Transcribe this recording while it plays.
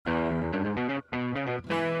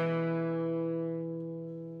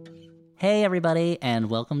Hey everybody,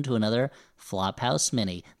 and welcome to another Flophouse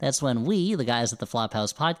Mini. That's when we, the guys at the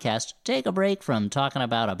Flophouse Podcast, take a break from talking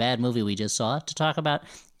about a bad movie we just saw to talk about,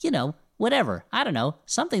 whatever. I don't know,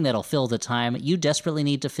 something that'll fill the time you desperately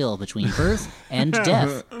need to fill between birth and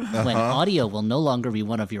death, when audio will no longer be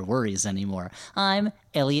one of your worries anymore. I'm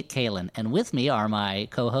Elliot Kalin, and with me are my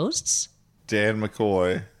co-hosts... Dan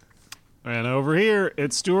McCoy. And over here,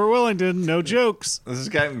 it's Stuart Wellington. No jokes. This is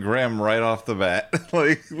getting grim right off the bat.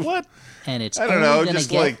 What? And it's I don't know, only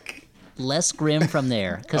just gonna get less grim from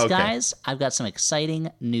there. Because, Okay. guys, I've got some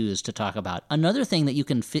exciting news to talk about. Another thing that you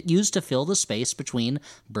can use to fill the space between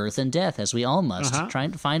birth and death, as we all must.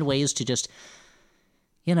 Trying to find ways to just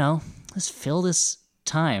fill this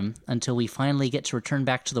time until we finally get to return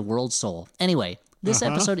back to the world soul. Anyway, this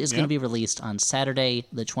episode is going to be released on Saturday,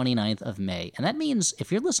 the 29th of May. And that means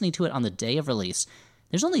if you're listening to it on the day of release,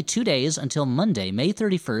 there's only 2 days until Monday, May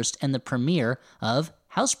 31st, and the premiere of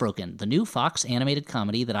Housebroken, the new Fox animated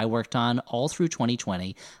comedy that I worked on all through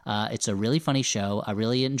 2020. It's a really funny show. I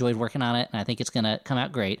really enjoyed working on it, and I think it's going to come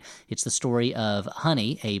out great. It's the story of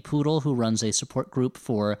Honey, a poodle who runs a support group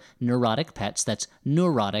for neurotic pets. That's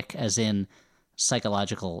neurotic as in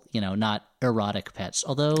psychological, not erotic pets.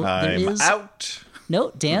 Although there is... out.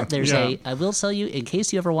 No, Dan, there's I will tell you, in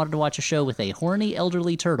case you ever wanted to watch a show with a horny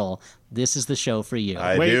elderly turtle, this is the show for you.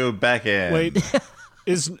 I do back in. Wait,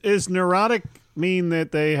 is neurotic mean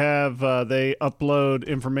that they have they upload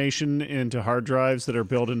information into hard drives that are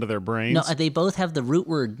built into their brains? No, they both have the root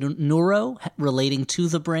word neuro relating to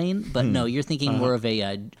the brain, but no, you're thinking more of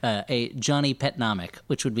a Johnny Petnomic,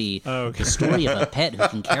 which would be the story of a pet who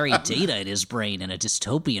can carry data in his brain in a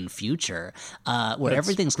dystopian future where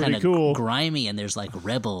everything's kind of cool. grimy and there's like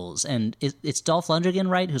rebels. And it's Dolph Lundgren,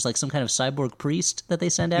 right? Who's like some kind of cyborg priest that they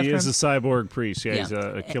send after him? He is a cyborg priest. Yeah, he's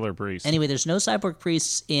a killer priest. Anyway, there's no cyborg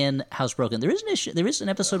priests in Housebroken. There is an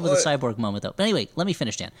episode with a cyborg moment, though. But anyway, let me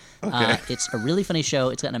finish, Dan. Okay. It's a really funny show.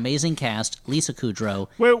 It's got an amazing cast. Lisa Kudrow.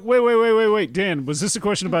 Wait, Dan, was this a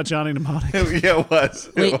question about Johnny Mnemonic? Yeah, it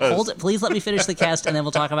was. Wait, hold it. Please let me finish the cast, and then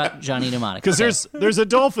we'll talk about Johnny Mnemonic. Because there's a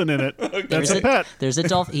dolphin in it. That's a pet. There's a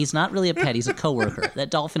dolphin. He's not really a pet. He's a coworker.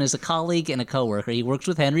 That dolphin is a colleague and a coworker. He works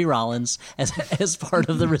with Henry Rollins as part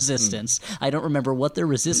of the resistance. I don't remember what they're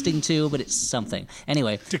resisting to, but it's something.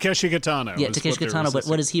 Anyway. Takeshi Kitano. Yeah, Takeshi Kitano, but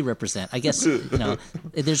what does he represent? I guess,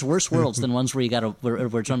 there's worse worlds than ones where we're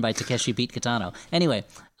run by Takeshi beat Kitano. Anyway,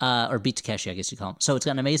 or beat Takeshi, I guess you call him. So it's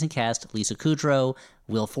got an amazing cast. Lisa Kudrow,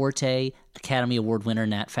 Will Forte, Academy Award winner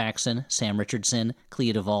Nat Faxon, Sam Richardson,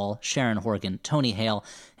 Clea Duvall, Sharon Horgan, Tony Hale,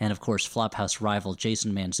 and of course Flophouse rival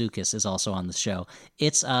Jason Mantzoukas is also on the show.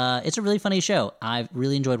 It's a really funny show. I've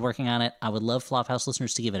really enjoyed working on it. I would love Flophouse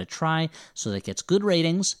listeners to give it a try so that it gets good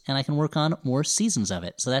ratings and I can work on more seasons of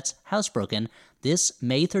it. So that's Housebroken this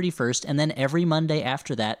May 31st, and then every Monday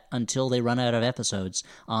after that until they run out of episodes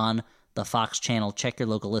on the Fox channel. Check your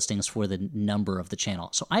local listings for the number of the channel.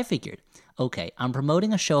 So I figured, okay, I'm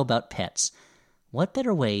promoting a show about pets. What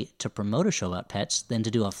better way to promote a show about pets than to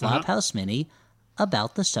do a Flophouse Mini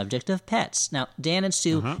about the subject of pets? Now, Dan and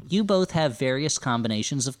Stu, you both have various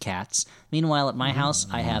combinations of cats. Meanwhile, at my house,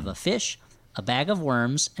 I have a fish, a bag of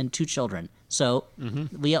worms, and 2 children. So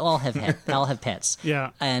we all have pets. Yeah.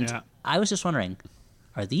 And I was just wondering,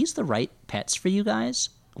 are these the right pets for you guys?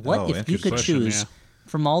 What if you could choose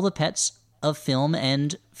from all the pets of film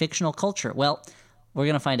and fictional culture? Well, we're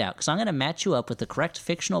going to find out, because I'm going to match you up with the correct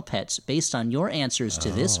fictional pets based on your answers to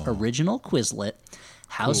this original Quizlet.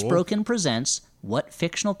 Housebroken presents What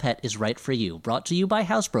Fictional Pet is Right for You? Brought to you by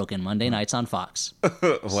Housebroken, Monday nights on Fox.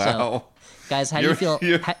 Wow. So, guys, how do you feel?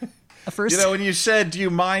 First, when you said, do you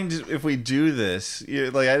mind if we do this? I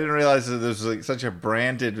didn't realize that this was such a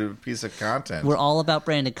branded piece of content. We're all about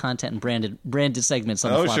branded content and branded segments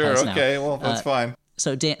on the Flophouse now. Okay, well, that's fine.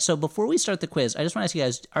 So, Dan, before we start the quiz, I just want to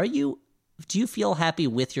ask you guys, do you feel happy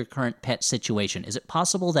with your current pet situation? Is it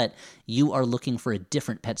possible that you are looking for a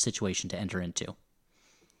different pet situation to enter into?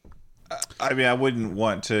 I mean, I wouldn't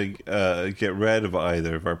want to get rid of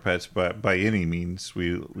either of our pets, but by any means,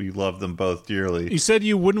 we love them both dearly. You said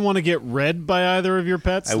you wouldn't want to get read by either of your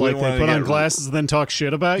pets? Like they put on glasses and then talk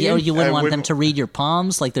shit about you? Yeah, or you wouldn't want them to read your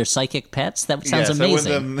palms like they're psychic pets? That sounds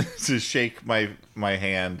amazing. I want them to shake my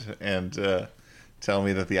hand and tell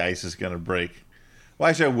me that the ice is going to break. Well,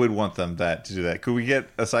 actually, I would want them to do that. Could we get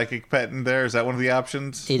a psychic pet in there? Is that one of the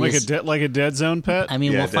options? Like a Dead Zone pet? I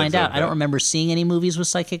mean, we'll find out. I don't remember seeing any movies with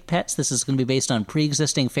psychic pets. This is going to be based on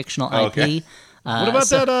pre-existing fictional IP. What about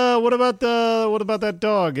that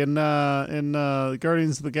dog in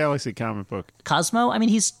Guardians of the Galaxy comic book? Cosmo? I mean,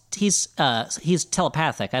 he's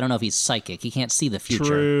telepathic. I don't know if he's psychic. He can't see the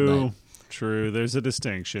future. True. There's a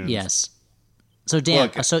distinction. Yes. So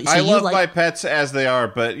Dan, Look, so I you love like my pets as they are,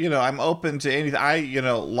 but I'm open to anything.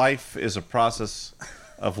 Life is a process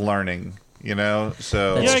of learning.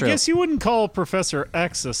 So That's I true. guess you wouldn't call Professor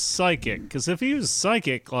X a psychic, because if he was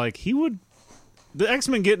psychic, like he would. The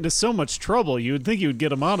X-Men get into so much trouble. You would think you would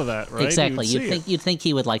get him out of that, right? Exactly. You'd think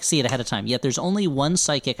he would see it ahead of time. Yet there's only one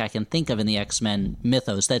psychic I can think of in the X-Men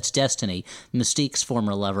mythos. That's Destiny, Mystique's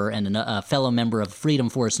former lover and a fellow member of Freedom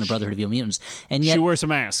Force and the Brotherhood of Evil Mutants. And yet She wears a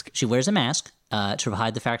mask. She wears a mask to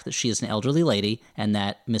hide the fact that she is an elderly lady, and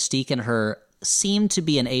that Mystique and her seem to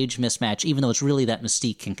be an age mismatch, even though it's really that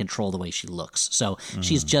Mystique can control the way she looks. So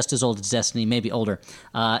she's just as old as Destiny, maybe older.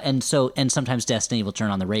 And sometimes Destiny will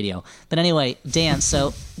turn on the radio. But anyway, Dan,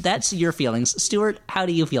 so that's your feelings. Stuart, how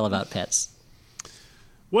do you feel about pets?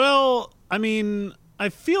 Well, I mean, I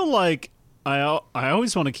feel like I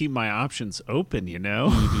always want to keep my options open, You're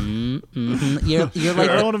I like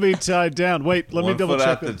don't want to be tied down. Wait, let me one double foot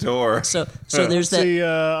check out the door. so there's that. See,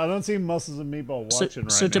 I don't see Muscles and Meatball watching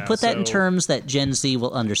So right to now. put that in terms that Gen Z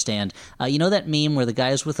will understand, you know that meme where the guy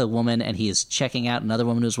is with a woman and he is checking out another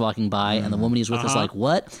woman who's walking by, and the woman he's with is like,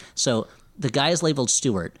 "What?" So the guy is labeled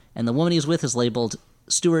Stuart, and the woman he's with is labeled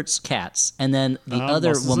Stuart's cats, and then the other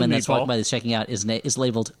Muscles woman and that's Meatball. walking by that's checking out is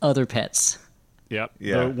labeled Other Pets. Yep.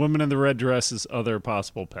 Yeah. The woman in the red dress is other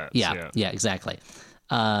possible pets. Yeah, exactly.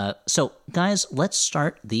 So, guys, let's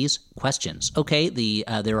start these questions. Okay,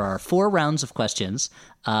 there are 4 rounds of questions,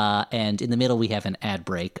 and in the middle we have an ad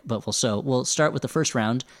break. But we'll start with the first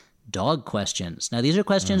round, dog questions. Now, these are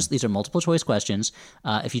questions. These are multiple choice questions.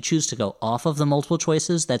 If you choose to go off of the multiple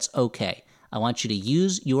choices, that's okay. I want you to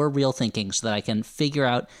use your real thinking so that I can figure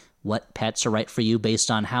out what pets are right for you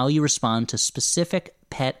based on how you respond to specific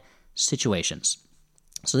pet situations.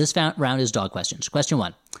 So this round is dog questions. Question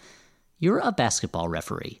 1. You're a basketball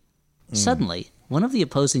referee. Suddenly, one of the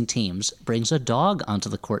opposing teams brings a dog onto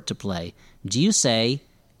the court to play. Do you say,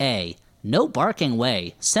 A, no barking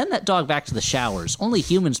way, send that dog back to the showers, only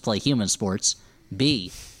humans play human sports?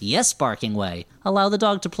 B, yes barking way, allow the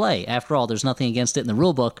dog to play, after all there's nothing against it in the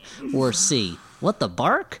rule book? Or C, what the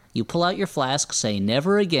bark? You pull out your flask, say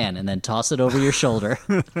never again, and then toss it over your shoulder.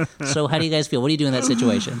 So how do you guys feel? What do you do in that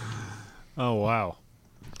situation? Oh, wow.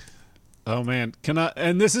 Oh man, can I?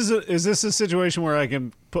 And is this a situation where I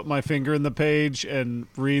can put my finger in the page and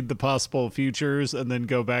read the possible futures and then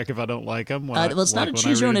go back if I don't like them? Well, it's not a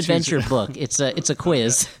choose your own adventure book. It's a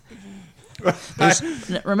quiz.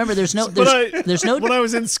 Remember, there's no. When I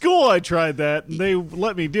was in school, I tried that, and they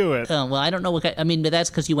let me do it. Well, I don't know what. I mean, but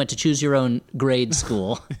that's because you went to choose your own grade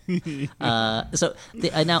school. Again,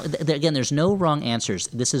 there's no wrong answers.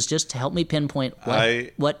 This is just to help me pinpoint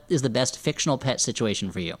what is the best fictional pet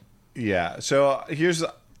situation for you. Yeah. So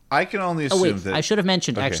I can only assume that. I should have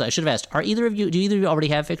mentioned. Okay. Actually, I should have asked. Do either of you already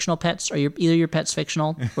have fictional pets? Are either your pets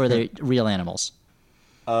fictional, or are they real animals?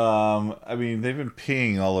 I mean, they've been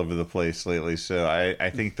peeing all over the place lately, so I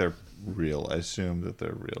think they're real. I assume that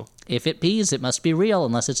they're real. If it pees, it must be real,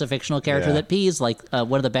 unless it's a fictional character that pees, like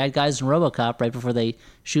one of the bad guys in RoboCop right before they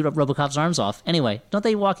shoot up RoboCop's arms off. Anyway, don't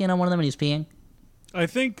they walk in on one of them and he's peeing? I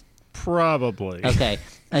think probably. Okay.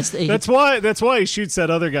 That's why he shoots that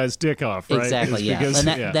other guy's dick off, right? Exactly, yeah. Because,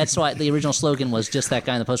 and that's why the original slogan was just that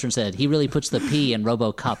guy in the poster and said, he really puts the P in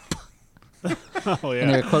RoboCop. Oh, yeah. And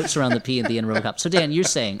there are quotes around the P at the end of RoboCop. So, Dan, you're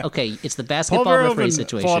saying, okay, it's the Paul basketball referee Verhoeven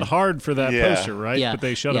situation. fought hard for that Yeah. poster, right? Yeah, But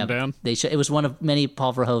they shut him down. It was one of many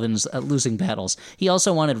Paul Verhoeven's losing battles. He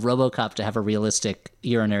also wanted RoboCop to have a realistic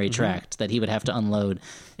urinary tract that he would have to unload.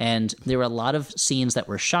 And there were a lot of scenes that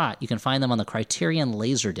were shot. You can find them on the Criterion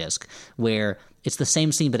Laserdisc, where it's the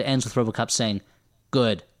same scene, but it ends with RoboCop saying,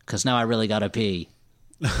 "Good, because now I really gotta pee."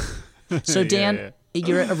 So, Dan,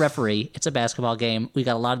 you're a referee. It's a basketball game. We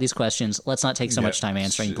got a lot of these questions. Let's not take so much time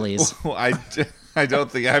answering, please. Well, I don't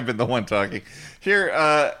think I've been the one talking here.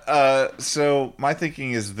 So my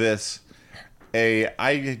thinking is this: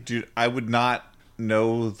 I would not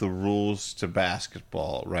know the rules to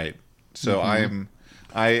basketball, right? So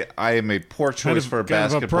I am a poor choice for a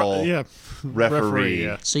basketball referee.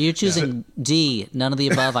 Yeah. So you're choosing D, none of the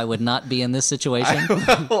above. I would not be in this situation.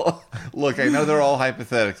 Look, I know they're all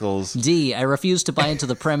hypotheticals. D, I refuse to buy into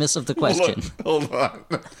the premise of the question. Hold on.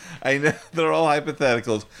 I know they're all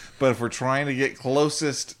hypotheticals, but if we're trying to get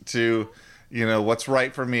closest to, what's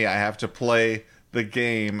right for me, I have to play the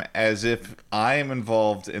game as if I am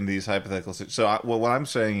involved in these hypotheticals. So what I'm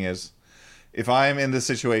saying is, if I'm in this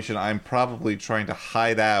situation, I'm probably trying to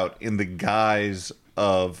hide out in the guise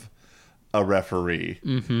of a referee.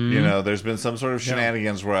 Mm-hmm. There's been some sort of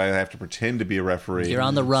shenanigans where I have to pretend to be a referee. You're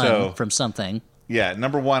on the run from something. Yeah,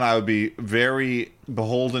 number one, I would be very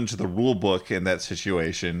beholden to the rule book in that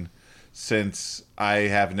situation. since I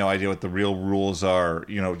have no idea what the real rules are,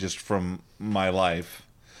 just from my life.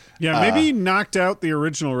 Yeah, maybe you knocked out the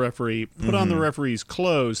original referee, put on the referee's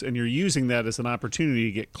clothes, and you're using that as an opportunity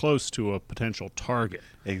to get close to a potential target.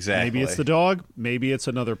 Exactly. Maybe it's the dog. Maybe it's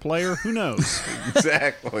another player. Who knows?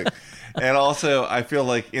 Exactly. And also, I feel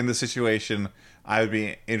like in the situation, I would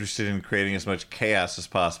be interested in creating as much chaos as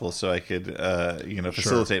possible so I could,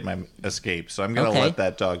 facilitate my escape. So I'm going to let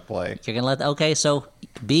that dog play. You're going to let... Okay, so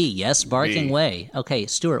B, yes, barking B. way. Okay,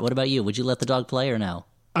 Stuart, what about you? Would you let the dog play or no?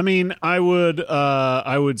 I mean, I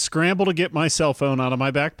would scramble to get my cell phone out of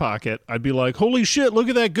my back pocket. I'd be like, holy shit, look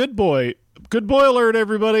at that good boy. Good boy alert,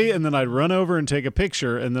 everybody. And then I'd run over and take a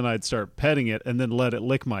picture, and then I'd start petting it and then let it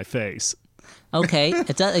lick my face. Okay,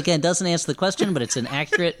 it doesn't answer the question, but it's an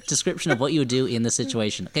accurate description of what you would do in the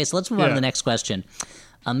situation. Okay, so let's move on to the next question.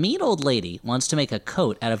 A mean old lady wants to make a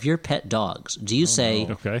coat out of your pet dogs. Do you say,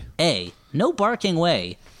 A, no barking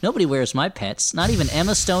way. Nobody wears my pets, not even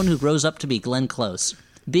Emma Stone who grows up to be Glenn Close.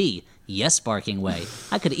 B, yes, barking way.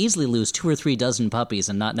 I could easily lose 2 or 3 dozen puppies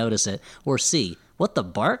and not notice it. Or C, what the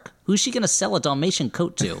bark? Who's she going to sell a Dalmatian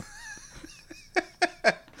coat to?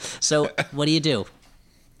 So, what do?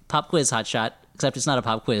 Pop quiz, hotshot. Except it's not a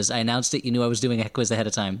pop quiz. I announced it. You knew I was doing a quiz ahead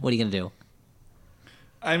of time. What are you going to do?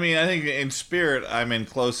 I mean, I think in spirit, I'm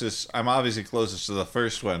obviously closest to the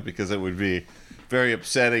first one because it would be very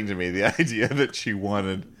upsetting to me, the idea that she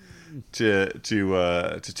wanted to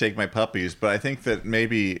take my puppies. But I think that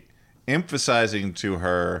maybe emphasizing to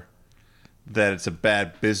her that it's a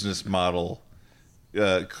bad business model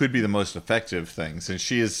could be the most effective thing. Since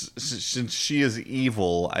she is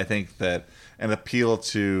evil, I think that an appeal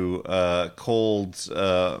to cold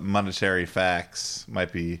monetary facts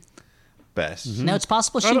might be best. Mm-hmm. Now, it's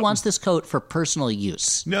possible she wants this coat for personal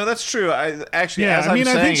use. No, that's true. I think she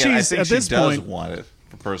does want it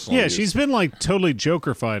for personal use. Yeah, she's been like totally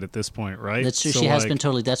Joker-fied at this point, right? That's true. So, she has been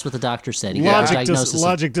totally. That's what the doctor said.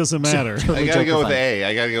 Logic doesn't matter. I gotta go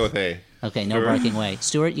with A. Okay, no barking way.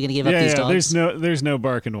 Stuart, you gonna give up these dogs? There's no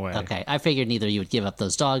barking way. Okay, I figured neither of you would give up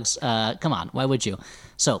those dogs. Come on, why would you?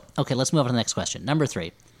 So, okay, let's move on to the next question. Number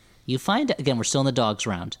 3. You find, again, we're still in the dogs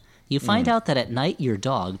round. You find out that at night your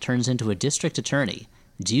dog turns into a district attorney.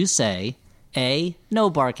 Do you say, A,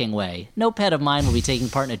 no barking way. No pet of mine will be taking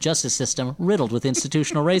part in a justice system riddled with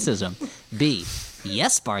institutional racism. B,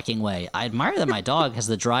 yes, barking way. I admire that my dog has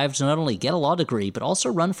the drive to not only get a law degree, but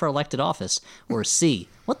also run for elected office. Or C,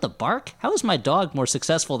 what the bark? How is my dog more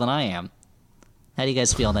successful than I am? How do you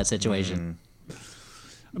guys feel in that situation?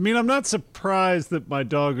 I mean, I'm not surprised that my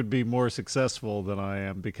dog would be more successful than I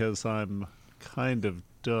am because I'm kind of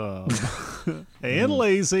dumb and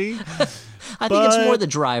lazy. I think it's more the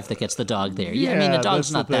drive that gets the dog there. Yeah, I mean, the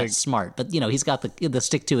dog's not that smart, but he's got the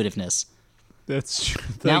stick-to-itiveness. That's true.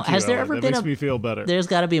 Now, has there ever been makes me feel better. There's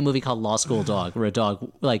got to be a movie called Law School Dog, where a dog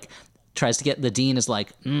tries to get the dean is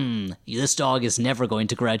like, this dog is never going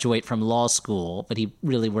to graduate from law school, but he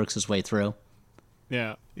really works his way through.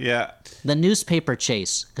 Yeah. Yeah. The newspaper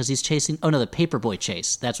chase, because he's chasing. Oh no, the paperboy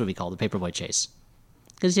chase. That's what we call the paperboy chase.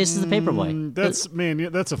 Because he chases the paperboy.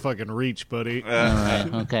 That's a fucking reach, buddy. All right.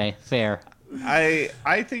 Okay. Fair. I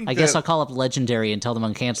guess I'll call up Legendary and tell them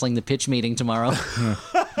I'm canceling the pitch meeting tomorrow.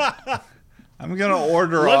 I'm gonna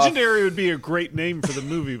order Legendary would be a great name for the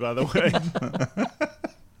movie, by the way.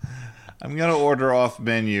 I'm gonna order off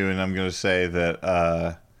menu, and I'm gonna say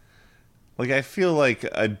that, I feel like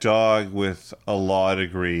a dog with a law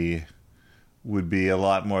degree would be a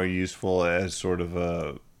lot more useful as sort of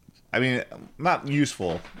a. I mean, not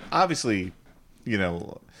useful. Obviously,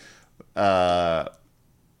 no, not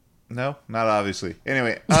obviously.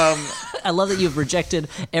 Anyway, I love that you've rejected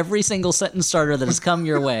every single sentence starter that has come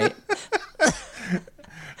your way.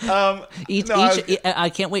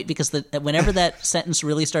 I can't wait because whenever that sentence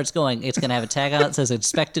really starts going, it's going to have a tag on it that says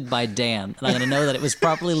 "inspected by Dan," and I'm going to know that it was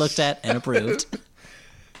properly looked at and approved.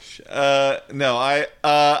 No,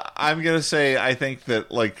 I'm going to say I think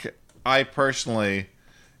that I personally,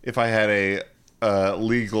 if I had a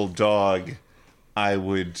legal dog, I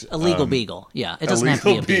would a legal beagle. Yeah, it doesn't have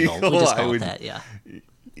to be a beagle. We'll just call it that. Yeah.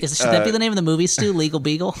 Should that be the name of the movie, Stu? Legal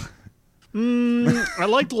Beagle? I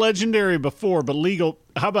liked Legendary before, but legal.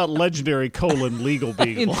 How about Legendary : Legal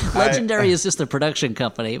Beagle? Legendary is just the production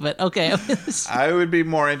company, but okay. I would be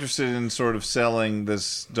more interested in sort of selling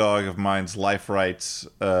this dog of mine's life rights,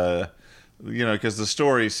 because the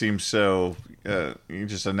story seems so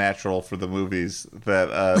just a natural for the movies that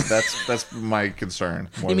that's my concern.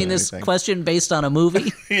 You mean this question based on a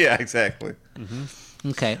movie? Yeah, exactly. Mm-hmm.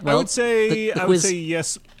 Okay, well, I would say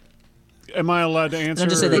yes. Am I allowed to answer? I'm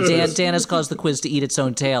just saying that Dan has caused the quiz to eat its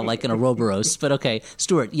own tail like an Ouroboros. But okay,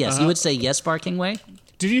 Stuart, yes, you would say yes, barking way?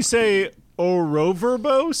 Did you say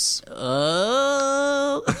Ouroboros?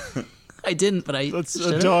 Oh, I didn't, but I. That's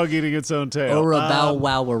should've. a dog eating its own tail.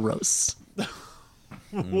 Ouroboros.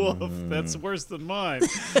 Woof, that's worse than mine.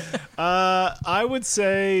 I would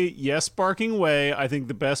say yes, barking away. I think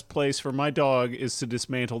the best place for my dog is to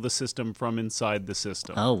dismantle the system from inside the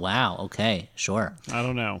system. Oh, wow. Okay, sure. I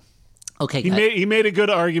don't know. Okay, He made a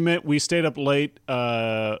good argument. We stayed up late. We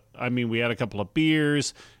had a couple of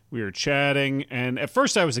beers. We were chatting, and at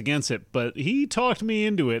first I was against it, but he talked me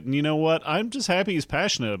into it. And you know what? I'm just happy he's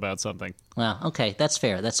passionate about something. well, okay, that's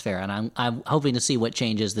fair. And I'm hoping to see what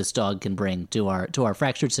changes this dog can bring to our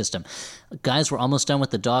fractured system. Guys, we're almost done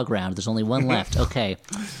with the dog round. There's only one left. Okay.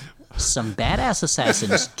 Some badass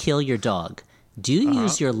assassins kill your dog. Do you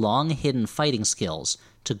use your long hidden fighting skills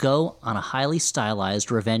to go on a highly stylized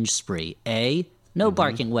revenge spree? A, no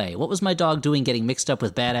barking way. What was my dog doing getting mixed up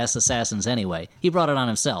with badass assassins anyway? He brought it on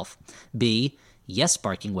himself. B, yes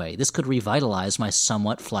barking way. This could revitalize my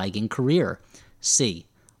somewhat flagging career. C,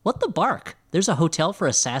 what the bark? There's a hotel for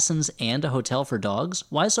assassins and a hotel for dogs?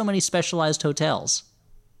 Why so many specialized hotels?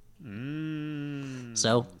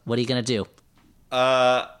 So, what are you going to do?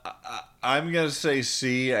 I'm going to say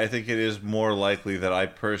C. I think it is more likely that I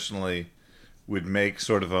personally would make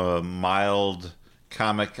sort of a mild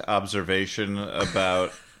comic observation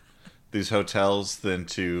about these hotels than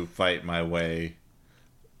to fight my way,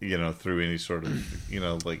 through any sort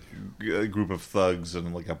of, like a group of thugs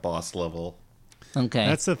and like a boss level. Okay.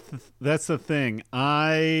 That's the thing.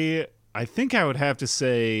 I think I would have to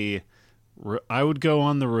say I would go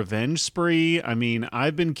on the revenge spree. I mean,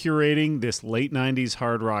 I've been curating this late 90s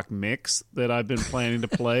hard rock mix that I've been planning to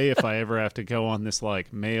play if I ever have to go on this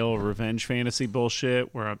like male revenge fantasy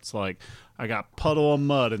bullshit where it's like I got Puddle of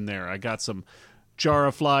Mud in there. I got some Jar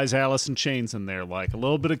of Flies, Alice in Chains in there. Like a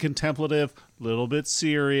little bit of contemplative, a little bit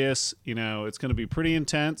serious. It's going to be pretty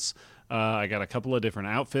intense. I got a couple of different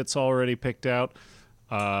outfits already picked out.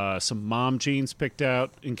 Some mom jeans picked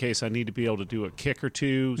out in case I need to be able to do a kick or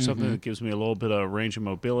two, something that gives me a little bit of range of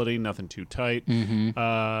mobility, nothing too tight.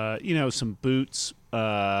 Some boots,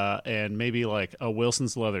 and maybe like a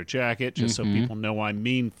Wilson's leather jacket, just so people know I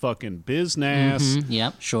mean fucking business.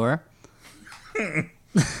 Yep, sure.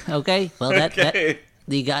 Okay, well that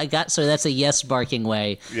the guy got, so that's a yes barking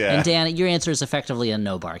way. Yeah. And Dan, your answer is effectively a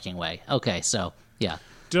no barking way. Okay, so yeah.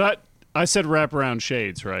 I said wraparound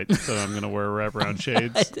shades, right? So I'm going to wear wraparound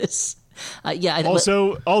shades.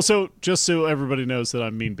 Also, just so everybody knows that I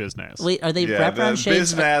mean business. Wait, are they wraparound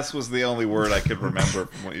shades? Business was the only word I could remember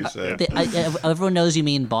from what you said. Everyone knows you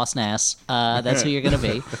mean boss nass. That's who you're going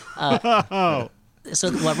to be.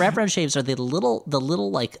 So what wraparound shades are the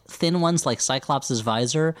little like thin ones like Cyclops'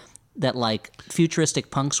 visor that like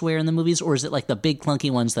futuristic punks wear in the movies, or is it like the big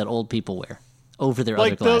clunky ones that old people wear over their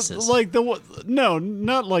other glasses? No,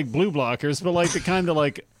 not like blue blockers, but like the kind of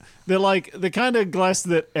like the kind of glass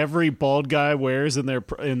that every bald guy wears in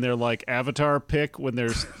their like avatar pic when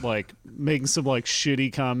they're like making some like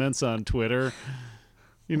shitty comments on Twitter.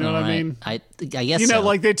 You know what I mean? I guess so.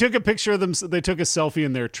 Like they took a picture of them. They took a selfie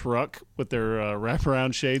in their truck with their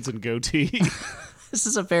wraparound shades and goatee. This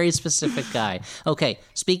is a very specific guy. Okay,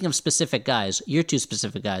 speaking of specific guys, you're two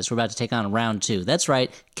specific guys. We're about to take on round 2. That's right.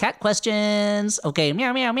 Cat questions. Okay,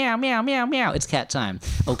 meow, meow, meow, meow, meow, meow. It's cat time.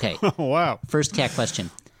 Okay. Oh, wow. First cat question.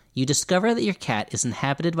 You discover that your cat is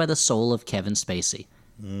inhabited by the soul of Kevin Spacey.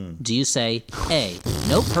 Do you say, A,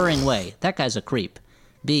 no purring way, that guy's a creep.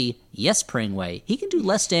 B, yes purring way, he can do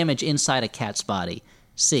less damage inside a cat's body.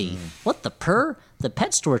 C, what the purr? The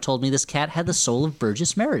pet store told me this cat had the soul of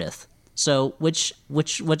Burgess Meredith. So,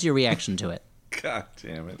 what's your reaction to it? God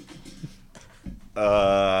damn it.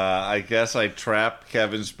 I guess I trapped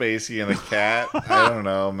Kevin Spacey in a cat. I don't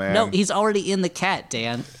know, man. No, he's already in the cat,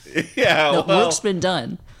 Dan. Yeah, the work's been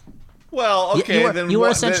done. Well, okay, you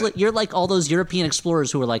are essentially you're like all those European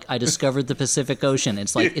explorers who were like, I discovered the Pacific Ocean.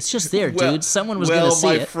 It's like it's just there, dude. Someone was going to see it.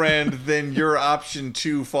 Well, my friend, then your option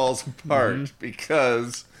 2 falls apart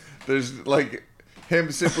because there's like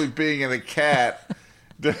him simply being in a cat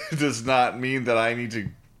does not mean that I need to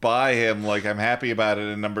buy him. Like I'm happy about it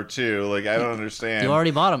in number 2. Like I don't understand. You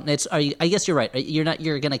already bought him. I guess you're right.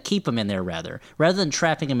 You're going to keep him in there rather than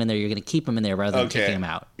trapping him in there. You're going to keep him in there rather than kicking him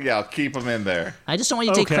out. Yeah, I'll keep him in there. I just don't want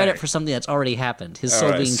you to take credit for something that's already happened. His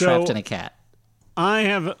soul being trapped in a cat.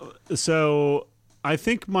 I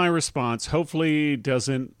think my response hopefully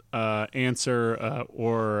doesn't answer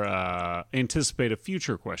or anticipate a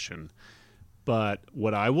future question. But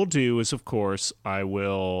what I will do is, of course, I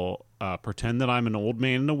will pretend that I'm an old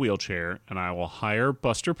man in a wheelchair, and I will hire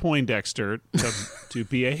Buster Poindexter to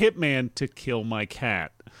be a hitman to kill my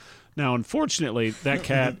cat. Now, unfortunately, that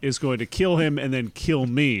cat is going to kill him and then kill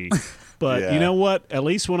me. But Yeah. you know what? At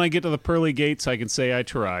least when I get to the pearly gates, I can say I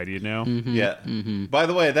tried, you know? Yeah. By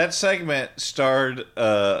the way, that segment starred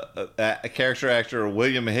a character actor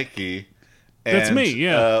William Hickey. And, That's me,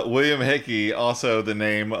 yeah. William Hickey, also the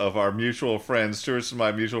name of our mutual friend. Stuart's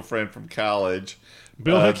my mutual friend from college.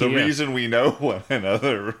 Bill Hickey, the reason we know one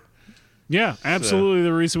another. Yeah, absolutely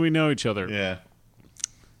the reason we know each other. Yeah.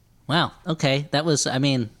 Wow. Okay. That was, I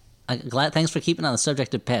mean, glad. Thanks for keeping on the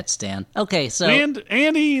subject of pets, Dan. Okay. So.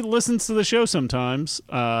 And he listens to the show sometimes.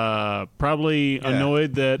 Probably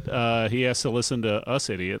annoyed that he has to listen to us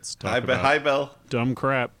idiots talk about Hi, Bell. dumb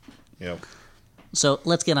crap. Yep. So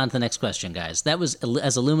let's get on to the next question, guys. That was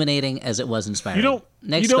as illuminating as it was inspiring. You don't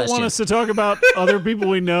question. want us to talk about other people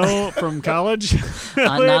we know from college?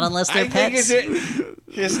 Not unless they're I think pets.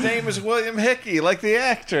 his name is William Hickey, like the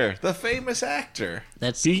actor, the famous actor.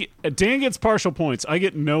 That's Dan gets partial points. I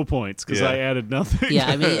get no points because Yeah. I added nothing. yeah.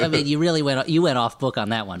 I mean, you really went off book on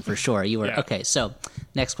that one for sure. You were okay. So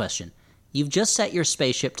next question. You've just set your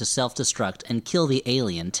spaceship to self-destruct and kill the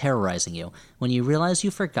alien terrorizing you when you realize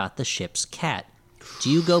you forgot the ship's cat. Do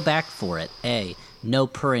you go back for it? A, no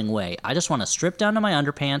purring way. I just want to strip down to my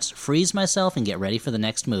underpants, freeze myself, and get ready for the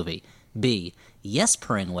next movie. B, yes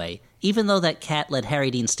purring way. Even though that cat led Harry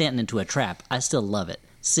Dean Stanton into a trap, I still love it.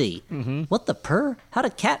 C, what the purr? How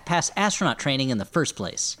did cat pass astronaut training in the first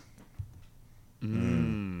place?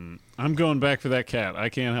 I'm going back for that cat. I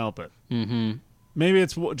can't help it. Maybe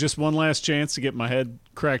it's just one last chance to get my head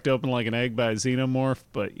cracked open like an egg by a xenomorph,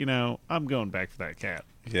 but, I'm going back for that cat.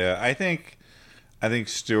 Yeah, I think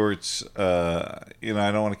Stuart's, I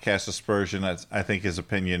don't want to cast aspersion. I think his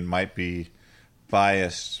opinion might be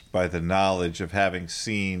biased by the knowledge of having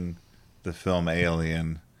seen the film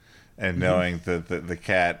Alien and knowing that the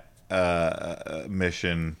cat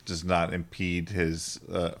mission does not impede his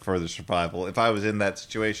further survival. If I was in that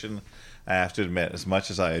situation, I have to admit, as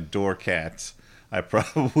much as I adore cats, I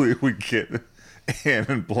probably would get in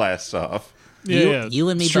and blast off. You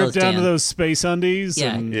and me Strip both, down Dan. to those space undies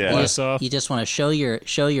and Yeah. blast off. You just want to show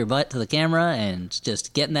your butt to the camera and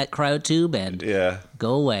just get in that cryo tube and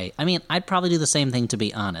go away. I mean, I'd probably do the same thing, to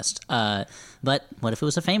be honest. But what if it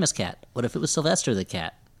was a famous cat? What if it was Sylvester the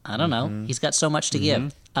cat? I don't know. He's got so much to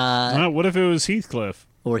give. What if it was Heathcliff?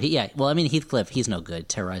 Or Heathcliff, he's no good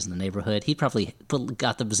terrorizing the neighborhood. He probably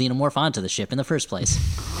got the xenomorph onto the ship in the first place.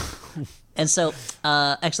 And so,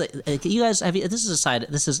 actually, you guys, this is a side.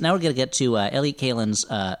 Now we're going to get to Elliot Kalin's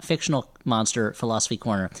fictional monster philosophy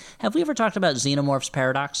corner. Have we ever talked about xenomorph's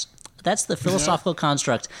paradox? That's the philosophical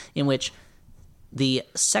construct in which the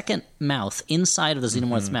second mouth inside of the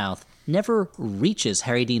xenomorph's mouth never reaches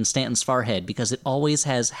Harry Dean Stanton's forehead because it always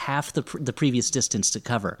has half the previous distance to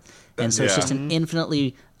cover. And so it's just an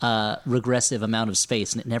infinitely regressive amount of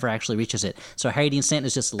space, and it never actually reaches it. So Harry Dean Stanton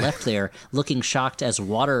is just left there looking shocked as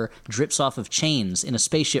water drips off of chains in a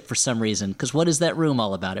spaceship for some reason. Because what is that room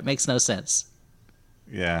all about? It makes no sense.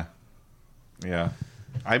 Yeah.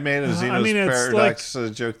 I made a Xeno's paradox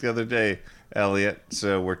joke the other day, Elliot.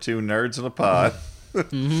 So we're two nerds in a pod.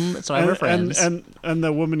 That's why we're friends. And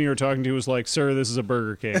the woman you were talking to was like, "Sir, this is a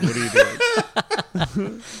Burger King. What are you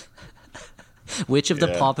doing?" Which of the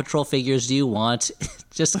Paw Patrol figures do you want?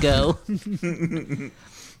 Just go.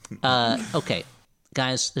 Okay.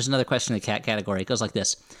 Guys, there's another question in the cat category. It goes like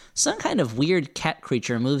this. Some kind of weird cat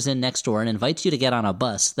creature moves in next door and invites you to get on a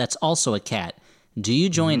bus that's also a cat. Do you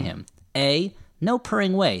join him? A, no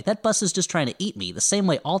purring way. That bus is just trying to eat me, the same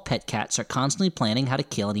way all pet cats are constantly planning how to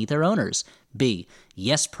kill and eat their owners. B,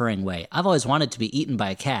 yes purring way. I've always wanted to be eaten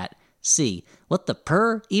by a cat. C, what the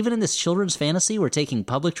purr? Even in this children's fantasy, we're taking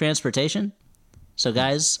public transportation? So,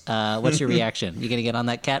 guys, what's your reaction? You gonna get on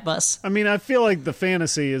that cat bus? I mean, I feel like the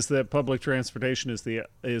fantasy is that public transportation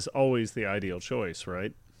is always the ideal choice,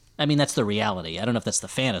 right? I mean, that's the reality. I don't know if that's the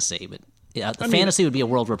fantasy, but fantasy would be a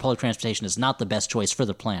world where public transportation is not the best choice for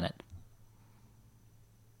the planet.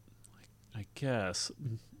 I guess.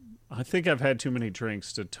 I think I've had too many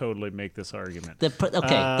drinks to totally make this argument. The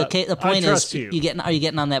point is, you. Are you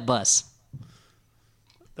getting on that bus?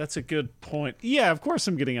 That's a good point. Yeah, of course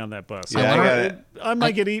I'm getting on that bus. Yeah, I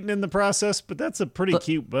might get eaten in the process, but that's a pretty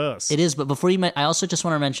cute bus. It is, but before I also just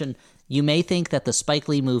want to mention, you may think that the Spike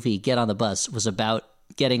Lee movie Get on the Bus was about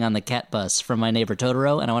getting on the cat bus from My Neighbor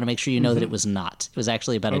Totoro, and I want to make sure you know that it was not. It was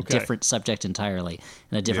actually about a different subject entirely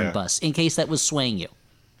and a different bus, in case that was swaying you.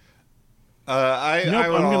 I'm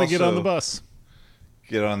going to get on the bus.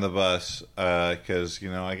 Get on the bus because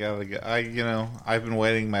I've been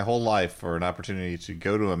waiting my whole life for an opportunity to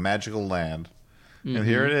go to a magical land, and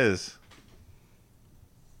here it is.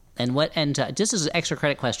 And just as an extra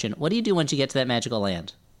credit question, what do you do once you get to that magical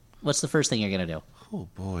land? What's the first thing you're going to do? Oh,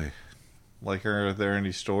 boy. Like, are there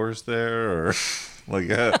any stores there? Or, like,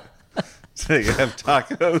 so you have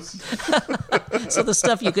tacos? So the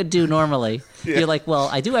stuff you could do normally. Yeah. You're like, well,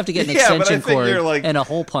 I do have to get an Yeah, but I extension think cord you're like- and a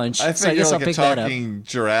hole punch. I So I think guess I'll like a pick that up. talking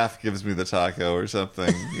giraffe gives me the taco or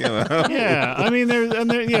something, you know? Yeah, I mean,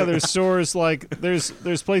 there's stores like there's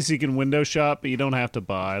places you can window shop, but you don't have to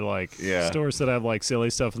buy. Like stores that have like silly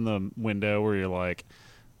stuff in the window where you're like,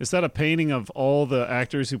 is that a painting of all the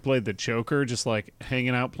actors who played the Joker just like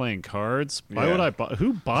hanging out playing cards? Why would I buy?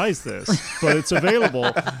 Who buys this? But it's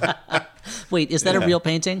available. Wait, is that a real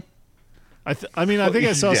painting? I think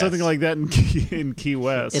I saw something like that in Key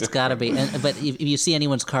West. It's got to be. But if you see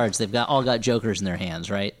anyone's cards, they've all got jokers in their hands,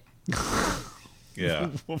 right? Yeah.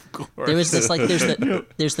 Of course. There is this like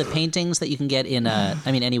there's the paintings that you can get in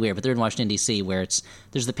anywhere, but they're in Washington D.C. where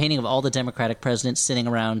there's the painting of all the Democratic presidents sitting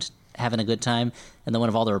around having a good time, and the one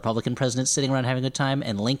of all the Republican presidents sitting around having a good time,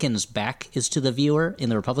 and Lincoln's back is to the viewer in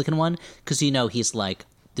the Republican one because he's like,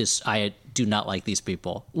 this, I do not like these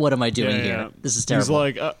people. What am I doing here? This is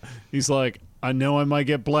terrible. He's like, I know I might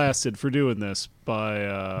get blasted for doing this by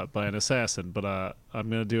an assassin, but I'm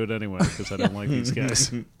going to do it anyway because I don't like these guys.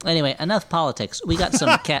 Anyway, enough politics. We got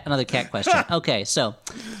another cat question. Okay, so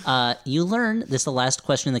you learn this is the last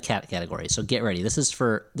question in the cat category, so get ready. This is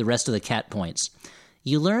for the rest of the cat points.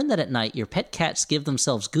 You learn that at night your pet cats give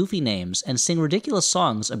themselves goofy names and sing ridiculous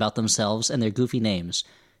songs about themselves and their goofy names.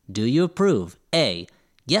 Do you approve? A.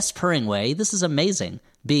 Yes, purring way. This is amazing.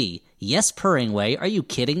 B. Yes, purring way. Are you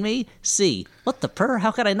kidding me? C. What the purr? How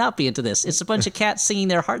could I not be into this? It's a bunch of cats singing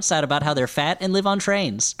their hearts out about how they're fat and live on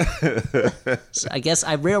trains. So I guess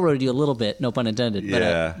I railroaded you a little bit, no pun intended.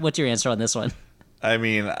 Yeah. But what's your answer on this one? I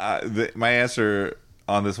mean, my answer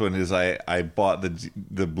on this one is I bought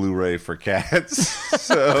the Blu-ray for cats.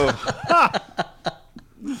 So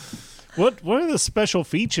What are the special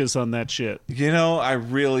features on that shit? I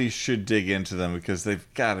really should dig into them because they've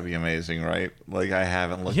got to be amazing, right? Like I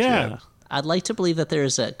haven't looked yet. I'd like to believe that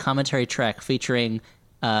there's a commentary track featuring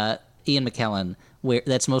Ian McKellen where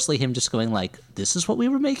that's mostly him just going like, "This is what we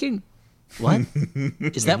were making? What?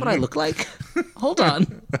 Is that what I look like? Hold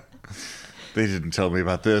on." They didn't tell me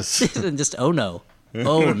about this. And just, oh no.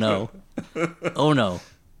 Oh no. Oh no.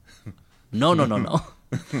 No, no, no, no.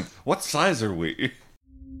 What size are we?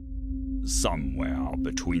 Somewhere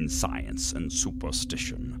between science and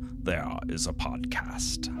superstition, there is a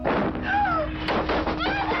podcast.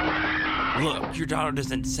 Look, your daughter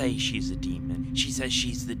doesn't say she's a demon. She says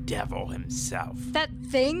she's the devil himself. That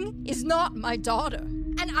thing is not my daughter.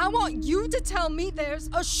 And I want you to tell me there's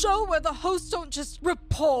a show where the hosts don't just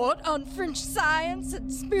report on fringe science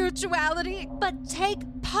and spirituality, but take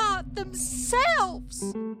part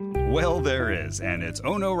themselves. Well, there is, and it's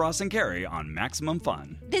Oh No, Ross and Carrie on Maximum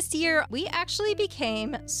Fun. This year, we actually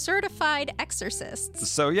became certified exorcists.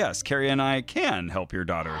 So yes, Carrie and I can help your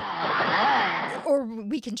daughter. Or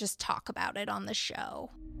we can just talk about it on the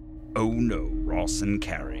show. Oh No, Ross and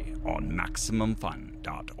Carrie on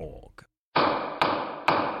MaximumFun.org.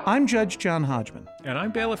 I'm Judge John Hodgman. And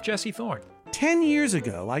I'm Bailiff Jesse Thorne. 10 years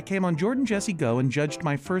ago, I came on Jordan Jesse Go and judged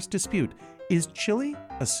my first dispute. Is chili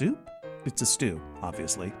a soup? It's a stew,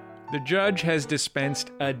 obviously. The judge has dispensed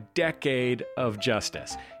a decade of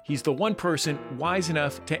justice. He's the one person wise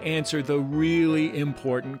enough to answer the really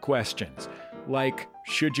important questions, like,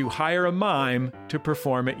 should you hire a mime to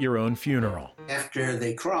perform at your own funeral? After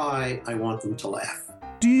they cry, I want them to laugh.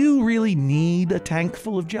 Do you really need a tank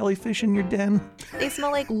full of jellyfish in your den? They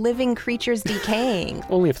smell like living creatures decaying.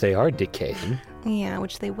 Only if they are decaying. Yeah,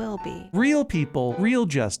 which they will be. Real people, real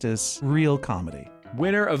justice, real comedy.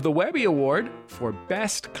 Winner of the Webby Award for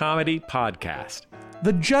Best Comedy Podcast.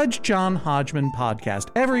 The Judge John Hodgman Podcast,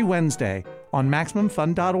 every Wednesday on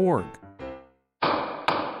MaximumFun.org.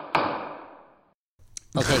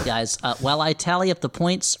 Okay, guys, while I tally up the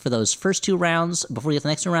points for those first two rounds, before we get to the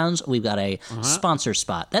next two rounds, we've got a sponsor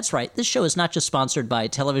spot. That's right. This show is not just sponsored by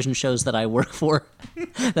television shows that I work for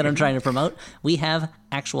that I'm trying to promote. We have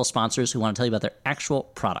actual sponsors who want to tell you about their actual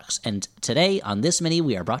products. And today, on this mini,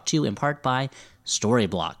 we are brought to you in part by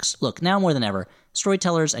Storyblocks. Look, now more than ever,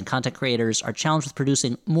 storytellers and content creators are challenged with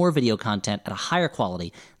producing more video content at a higher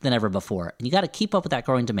quality than ever before. And you got to keep up with that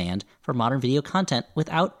growing demand for modern video content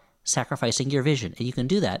without sacrificing your vision. And you can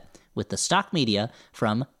do that with the stock media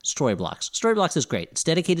from Storyblocks. Storyblocks is great. It's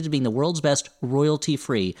dedicated to being the world's best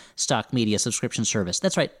royalty-free stock media subscription service.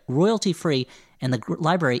 That's right, royalty-free, and the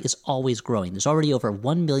library is always growing. There's already over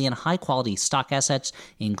 1 million high-quality stock assets,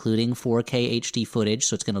 including 4K HD footage,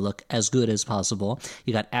 so it's going to look as good as possible.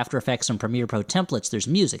 You got After Effects and Premiere Pro templates. There's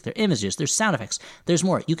music, there's images, there's sound effects. There's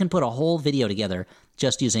more. You can put a whole video together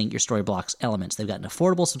just using your Storyblocks elements. They've got an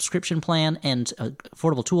affordable subscription plan and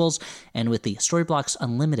affordable tools, and with the Storyblocks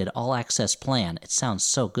Unlimited All-Access plan, it sounds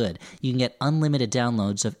so good. You can get unlimited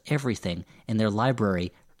downloads of everything in their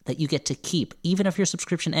library that you get to keep. Even if your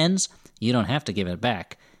subscription ends, you don't have to give it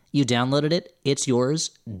back. You downloaded it, it's yours.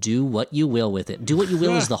 Do what you will with it. Do what you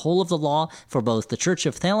will is the whole of the law for both the Church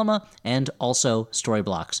of Thelema and also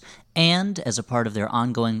Storyblocks. And as a part of their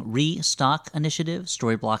ongoing Restock initiative,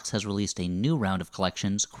 Storyblocks has released a new round of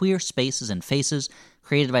collections, Queer Spaces and Faces,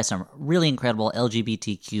 created by some really incredible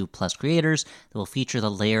LGBTQ plus creators that will feature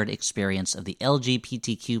the layered experience of the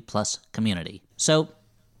LGBTQ plus community. So,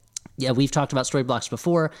 yeah, we've talked about Storyblocks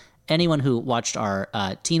before. Anyone who watched our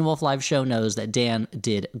Teen Wolf live show knows that Dan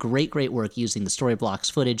did great work using the Storyblocks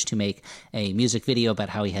footage to make a music video about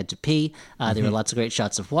how he had to pee. There were lots of great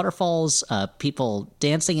shots of waterfalls, people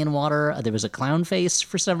dancing in water. There was a clown face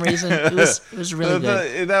for some reason. It was really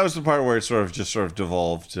good. That was the part where it sort of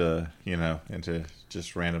devolved, into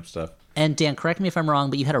just random stuff. And Dan, correct me if I'm wrong,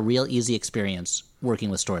 but you had a real easy experience working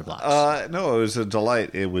with Storyblocks. No, it was a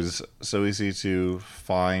delight. It was so easy to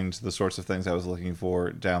find the sorts of things I was looking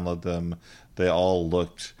for, download them. They all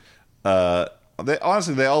looked, they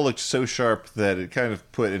all looked so sharp that it kind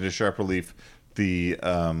of put into sharp relief the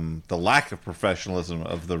lack of professionalism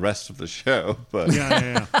of the rest of the show. But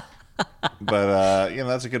but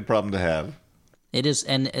that's a good problem to have. It is,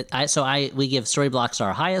 and we give Storyblocks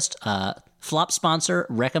our highest flop sponsor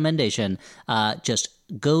recommendation. Just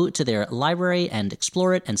go to their library and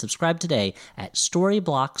explore it and subscribe today at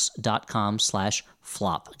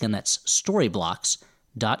storyblocks.com/flop. Again, that's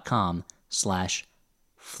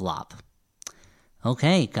storyblocks.com/flop.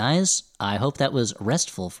 Okay, guys, I hope that was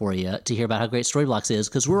restful for you to hear about how great Storyblocks is,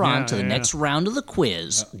 because we're on to the next round of the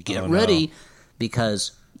quiz. Get ready,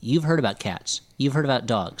 because you've heard about cats. You've heard about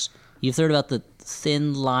dogs. You've heard about the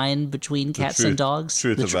thin line between cats and dogs.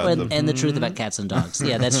 And the truth about cats and dogs.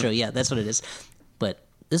 Yeah, that's true. Yeah, that's what it is. But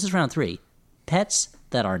this is round 3. Pets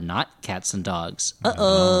that are not cats and dogs.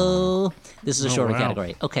 Uh-oh. This is a shorter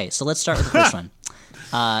category. Okay, so let's start with the first one.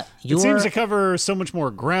 It seems to cover so much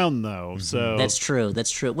more ground, though. So That's true.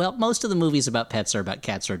 Well, most of the movies about pets are about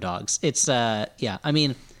cats or dogs. It's, I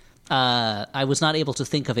mean... I was not able to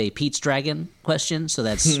think of a Pete's Dragon question, so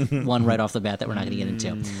that's one right off the bat that we're not going to get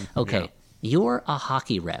into. Okay, You're a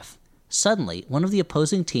hockey ref. Suddenly, one of the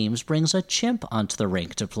opposing teams brings a chimp onto the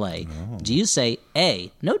rink to play. Do you say,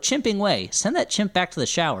 A, no chimping way, send that chimp back to the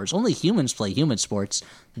showers, only humans play human sports?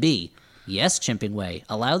 B, yes, chimping way,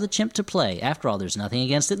 allow the chimp to play, after all, there's nothing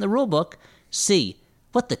against it in the rule book? C,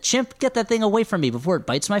 what the chimp? Get that thing away from me before it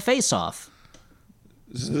bites my face off.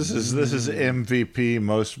 This is MVP,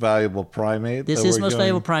 most valuable primate. This is most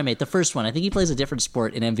valuable primate, the first one. I think he plays a different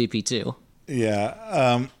sport in MVP too.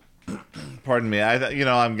 Yeah. Pardon me.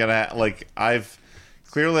 I'm gonna I'm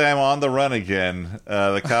on the run again.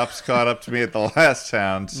 The cops caught up to me at the last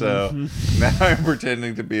town, so now I'm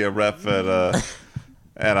pretending to be a ref at a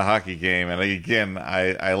hockey game, and again,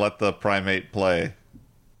 I let the primate play.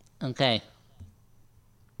 Okay.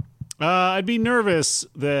 I'd be nervous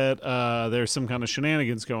that there's some kind of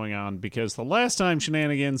shenanigans going on, because the last time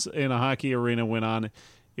shenanigans in a hockey arena went on,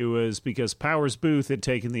 it was because Powers Booth had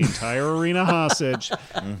taken the entire arena hostage,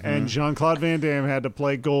 and Jean-Claude Van Damme had to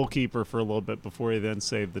play goalkeeper for a little bit before he then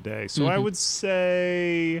saved the day. So I would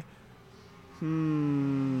say, I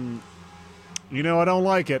don't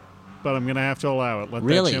like it, but I'm going to have to allow it. Let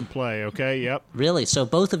that chimp play, okay? Yep. Really? So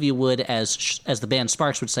both of you would, as the band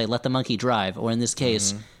Sparks would say, let the monkey drive, or in this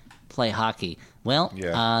case... play hockey. Well,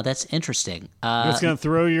 that's interesting. It's going to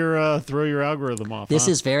throw your algorithm off. This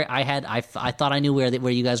is very. I thought I knew where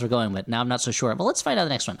you guys were going, but now I'm not so sure. But let's find out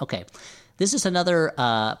the next one. Okay, this is another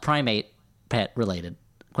primate pet related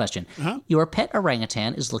question. Your pet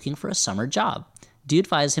orangutan is looking for a summer job. Do you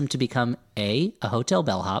advise him to become A, a hotel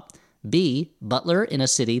bellhop, B, butler in a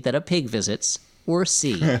city that a pig visits, or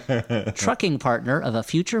C, trucking partner of a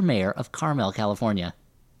future mayor of Carmel, California?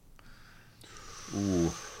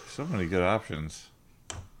 Ooh. So many good options.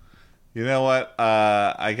 You know what?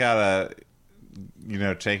 I gotta,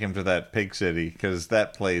 take him to that pig city, because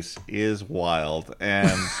that place is wild,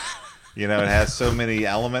 and it has so many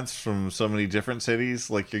elements from so many different cities.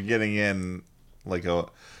 Like, you're getting in like a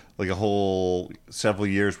like a whole several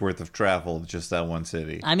years worth of travel, just that one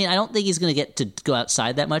city. I mean, I don't think he's going to get to go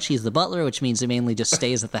outside that much. He's the butler, which means he mainly just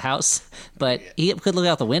stays at the house. But he could look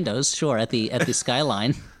out the windows, sure, at the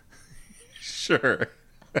skyline. Sure.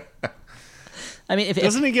 I mean,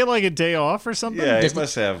 doesn't he get like a day off or something? Yeah, he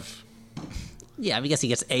must have. Yeah, I guess he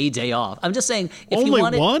gets a day off. I'm just saying, if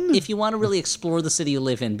you want to really explore the city you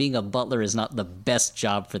live in, being a butler is not the best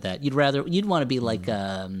job for that. You'd want to be like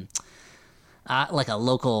a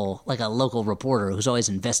local reporter who's always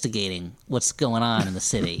investigating what's going on in the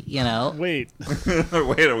city. You know? Wait, are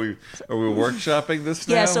we workshopping this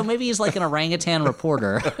now? Yeah, so maybe he's like an orangutan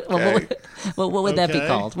reporter. Okay. What would that be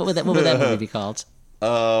called? What would that movie be called?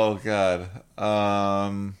 Oh God.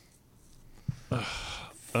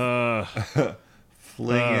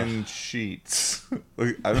 Flinging sheets.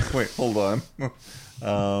 Wait, hold on.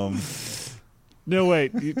 No,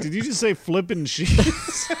 wait. Did you just say flipping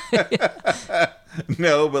sheets?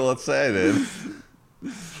 No, but let's say I did.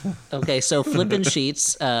 Okay, so flipping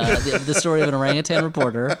sheets, the story of an orangutan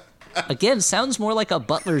reporter. Again, sounds more like a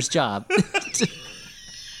butler's job.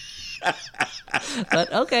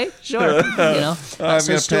 But okay, sure. You know, I'm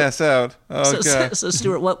gonna pass out. Oh God. So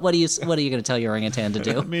Stuart, what are you going to tell your orangutan to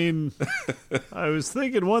do? I mean, I was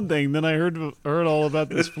thinking one thing, then I heard all about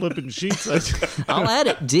this flipping sheets. I'll add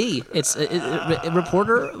it. D. It's a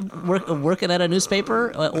reporter working at a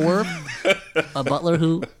newspaper, or a butler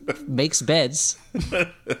who makes beds. I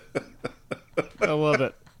love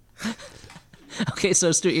it. Okay,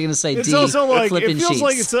 so Stuart, you're going to say it's D. Also like, flipping it feels sheets.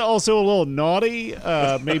 like it's also a little naughty.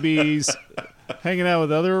 Maybe he's hanging out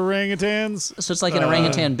with other orangutans. So it's like an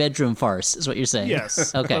orangutan bedroom farce, is what you're saying?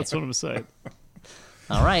 Yes. Okay. That's what I'm saying.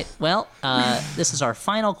 All right. Well, this is our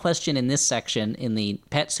final question in this section, in the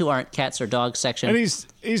pets who aren't cats or dogs section. And he's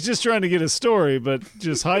just trying to get a story, but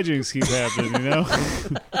just hijinks keep happening, you know?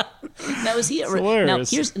 Now is he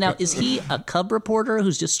is he a cub reporter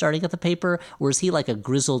who's just starting at the paper, or is he like a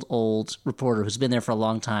grizzled old reporter who's been there for a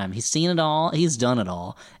long time? He's seen it all, he's done it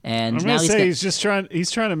all, and I'm now gonna say he's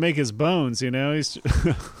trying to make his bones, you know? He's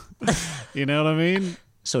you know what I mean?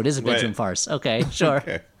 So it is a bedroom farce. Okay, sure.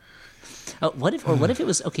 Okay. What if it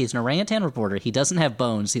was okay? He's an orangutan reporter. He doesn't have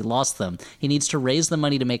bones. He lost them. He needs to raise the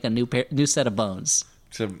money to make a new set of bones.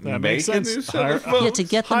 To that make makes a sense. new set of bones? Yeah, to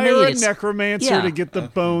get them Hire made. a necromancer to get the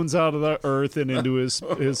bones out of the earth and into his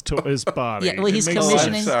body. Yeah, well, he's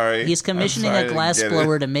commissioning. He's commissioning a glass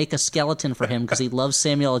blower to make a skeleton for him because he loves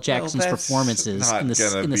Samuel L. Jackson's performances in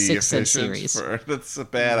the Sixth Sense series. That's a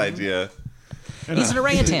bad idea. He's an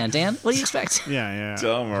orangutan, Dan. What do you expect? Yeah.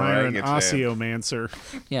 Dumb Hire an orangutan. osteomancer.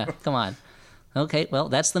 Yeah, come on. Okay, well,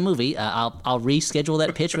 that's the movie. I'll reschedule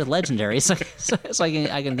that pitch with Legendary so I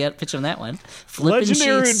can get a pitch on that one. Flippin'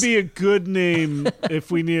 Legendary Sheets. would be a good name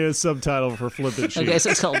if we needed a subtitle for Flippin' Sheets. Okay,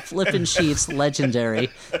 so it's called Flippin' Sheets Legendary.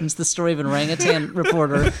 It's the story of an orangutan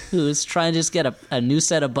reporter who is trying to just get a new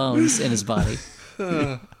set of bones in his body.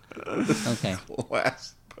 Okay.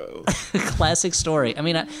 Last pose. Classic story. I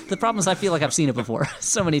mean, the problem is I feel like I've seen it before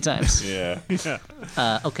so many times. Yeah.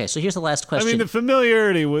 Okay, so here's the last question. I mean, the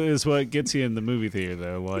familiarity is what gets you in the movie theater,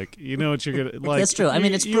 though. Like, you know what you're gonna like. That's true. I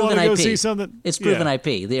mean, it's proven you IP. See something? It's proven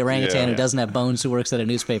IP. The orangutan who doesn't have bones who works at a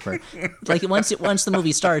newspaper. Like once the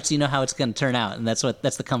movie starts, you know how it's going to turn out, and that's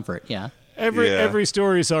the comfort. Yeah. Every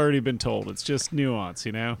story's already been told. It's just nuance,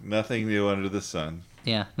 you know. Nothing new under the sun.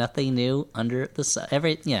 Yeah, nothing new under the sun. There've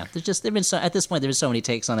been at this point so many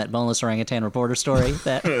takes on that boneless orangutan reporter story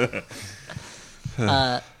that.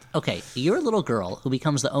 Okay, you're a little girl who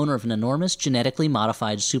becomes the owner of an enormous genetically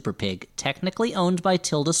modified super pig, technically owned by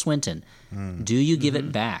Tilda Swinton. Do you give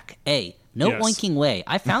it back? A. No Yes. oinking way.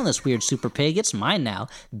 I found this weird super pig. It's mine now.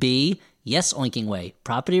 B. Yes, oinking way.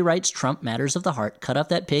 Property rights trump matters of the heart. Cut up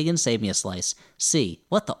that pig and save me a slice. C.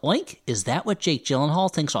 What the oink? Is that what Jake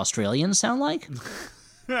Gyllenhaal thinks Australians sound like?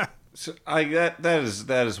 So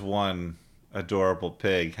that is one adorable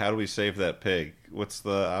pig. How do we save that pig? What's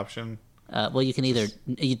the option? Well, you can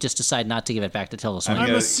you just decide not to give it back to Tilda Swinton.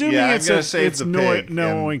 I'm assuming I'm gonna save it's the no pig, and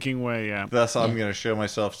oinking way. Yeah. Thus, I'm going to show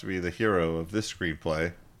myself to be the hero of this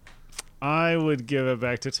screenplay. I would give it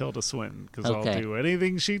back to Tilda Swinton because Okay. I'll do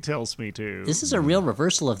anything she tells me to. This is a real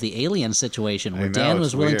reversal of the Alien situation where I know, Dan was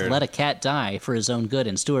it's willing to weird. let a cat die for his own good,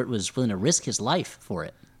 and Stuart was willing to risk his life for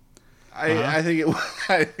it. I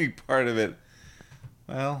think part of it.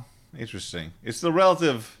 Well, interesting. It's the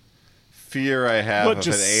relative fear I have What, of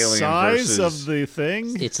just an alien size versus of the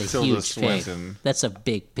thing? It's a Tilda huge Swinton. pig. That's a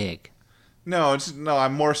big pig. No,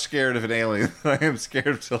 I'm more scared of an alien than I am scared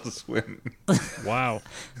of Tilda Swinton. Wow.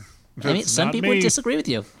 I mean, some not people me. would disagree with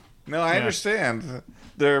you. No, I understand.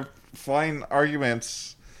 There are fine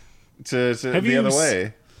arguments to Have the you other s-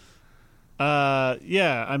 way.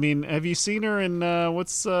 Yeah. I mean, have you seen her in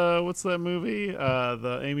what's that movie?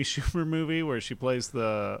 The Amy Schumer movie where she plays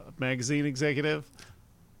the magazine executive.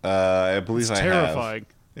 I believe it's terrifying.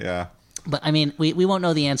 Yeah. But, I mean, we won't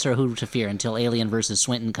know the answer who to fear until Alien vs.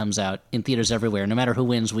 Swinton comes out in theaters everywhere. No matter who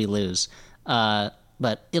wins, we lose.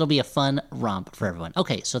 But it'll be a fun romp for everyone.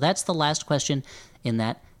 Okay, so that's the last question in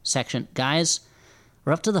that section. Guys,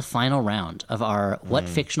 we're up to the final round of our What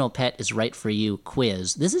Fictional Pet is Right for You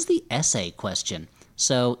quiz. This is the essay question.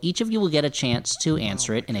 So each of you will get a chance to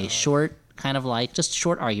answer it in a short, kind of like, just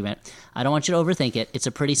short argument. I don't want you to overthink it. It's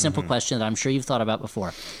a pretty simple question that I'm sure you've thought about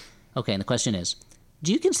before. Okay, and the question is,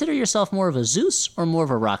 do you consider yourself more of a Zeus or more of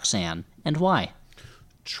a Roxanne, and why?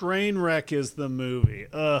 Trainwreck is the movie.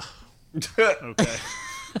 Ugh. Okay.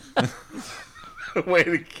 Way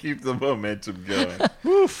to keep the momentum going.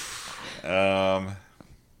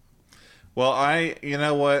 Well, you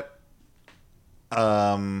know what?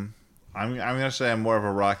 I'm gonna say I'm more of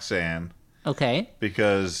a Roxanne. Okay.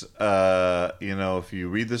 Because if you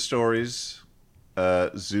read the stories,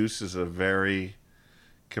 Zeus is a very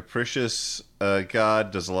capricious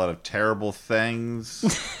god, does a lot of terrible things,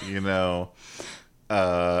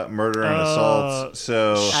 murder and assaults.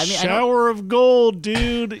 So shower of gold,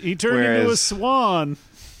 dude. He turned into a swan.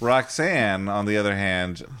 Roxanne, on the other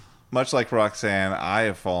hand, much like Roxanne, I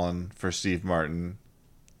have fallen for Steve Martin.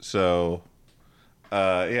 So,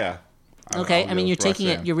 yeah. Okay, I mean,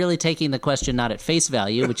 you're really taking the question not at face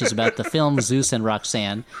value, which is about the film Zeus and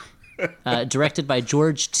Roxanne, directed by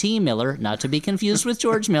George T. Miller, not to be confused with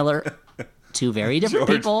George Miller. Two very different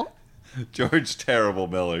people. George Terrible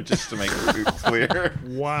Miller, just to make it clear.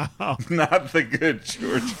 Wow. Not the good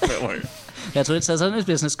George Miller. That's what it says on his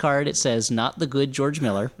business card. It says, not the good George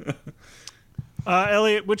Miller.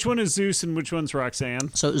 Elliot, which one is Zeus and which one's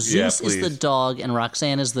Roxanne? So Zeus is the dog and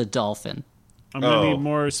Roxanne is the dolphin. I'm going to need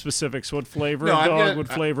more specifics. What flavor of dog? What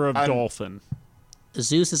flavor of dolphin?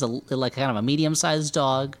 Zeus is like kind of a medium-sized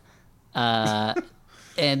dog, and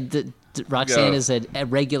Roxanne is a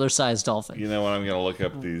regular-sized dolphin. You know what? I'm going to look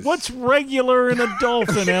up these. What's regular in a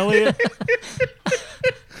dolphin, Elliot?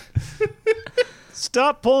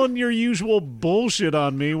 Stop pulling your usual bullshit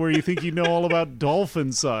on me where you think you know all about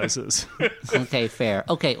dolphin sizes. Okay, fair.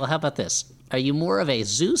 Okay, well, how about this? Are you more of a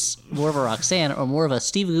Zeus, more of a Roxanne, or more of a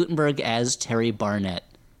Steve Guttenberg as Terry Barnett?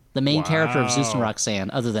 The main character of Zeus and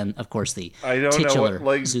Roxanne, other than, of course, the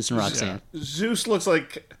titular Zeus and Roxanne. Zeus looks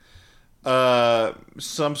like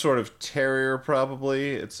some sort of terrier,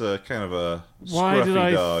 probably. It's a kind of a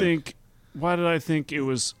scruffy dog. Why did I think it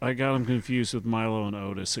was? I got him confused with Milo and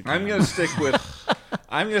Otis again. I'm gonna stick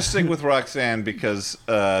with Roxanne because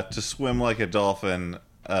to swim like a dolphin,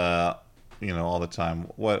 all the time.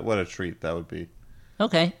 What a treat that would be.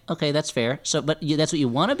 Okay, that's fair. So, but that's what you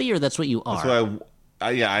want to be, or that's what you are? That's what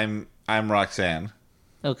I'm Roxanne.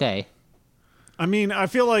 Okay. I mean, I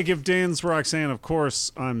feel like if Dan's Roxanne, of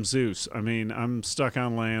course I'm Zeus. I mean, I'm stuck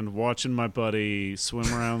on land watching my buddy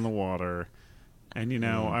swim around in the water. And,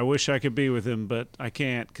 I wish I could be with him, but I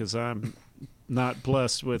can't because I'm not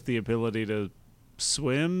blessed with the ability to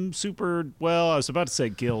swim super well. I was about to say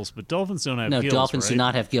gills, but dolphins don't have gills, No, dolphins do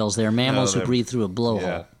not have gills. They're mammals who breathe through a blowhole.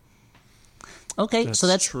 Yeah. Okay,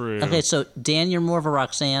 that's true. Okay, so Dan, you're more of a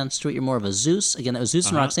Roxanne. Stuart, you're more of a Zeus. Again, that was Zeus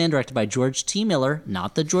and Roxanne, directed by George T. Miller,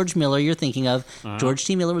 not the George Miller you're thinking of. George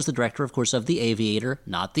T. Miller was the director, of course, of The Aviator,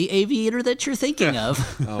 not the Aviator that you're thinking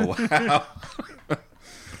of. Oh, wow. Did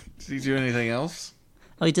he do anything else?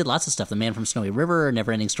 Oh, he did lots of stuff. The Man from Snowy River,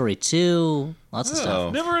 Neverending Story 2, lots of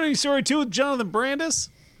stuff. Neverending Story 2 with Jonathan Brandis?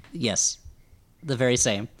 Yes, the very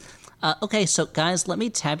same. Okay, so guys, let me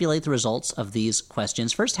tabulate the results of these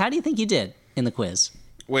questions. First, how do you think you did in the quiz?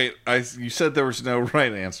 Wait, you said there was no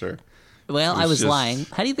right answer. Well, I was lying.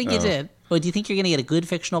 How do you think you did? Well, do you think you're going to get a good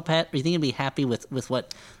fictional pet, or do you think you'll be happy with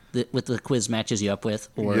what the quiz matches you up with?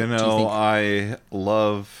 Or I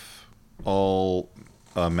love all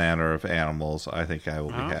manner of animals. I think I will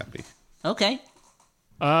be happy. Okay.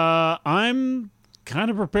 I'm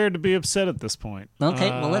kind of prepared to be upset at this point. Okay,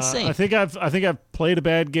 well, let's see. I think I've played a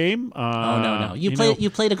bad game. No. You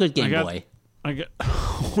played a good game, boy.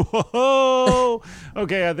 Whoa!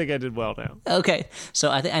 Okay, I think I did well now. Okay,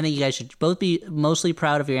 so I think you guys should both be mostly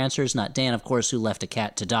proud of your answers. Not Dan, of course, who left a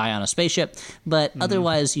cat to die on a spaceship, but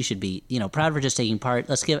otherwise you should be, proud for just taking part.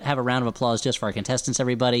 Let's have a round of applause just for our contestants,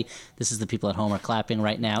 everybody. This is the people at home are clapping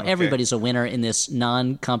right now. Okay. Everybody's a winner in this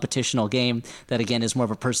non-competitional game that, again, is more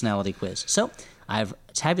of a personality quiz. So I've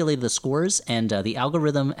tabulated the scores, and the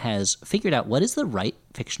algorithm has figured out what is the right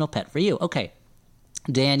fictional pet for you. Okay.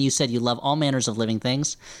 Dan, you said you love all manners of living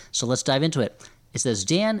things, so let's dive into it. It says,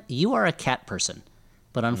 Dan, you are a cat person.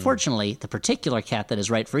 But unfortunately, the particular cat that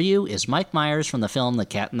is right for you is Mike Myers from the film The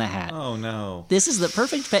Cat in the Hat. Oh, no. This is the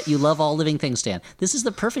perfect pet. You love all living things, Dan. This is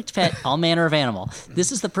the perfect pet, all manner of animal.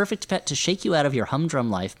 This is the perfect pet to shake you out of your humdrum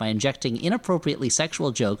life by injecting inappropriately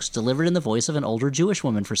sexual jokes delivered in the voice of an older Jewish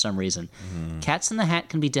woman for some reason. Cats in the Hat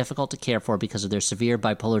can be difficult to care for because of their severe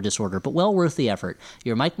bipolar disorder, but well worth the effort.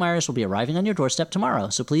 Your Mike Myers will be arriving on your doorstep tomorrow,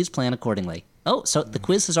 so please plan accordingly. Oh, so the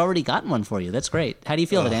quiz has already gotten one for you. That's great. How do you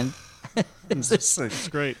feel, Dan? It's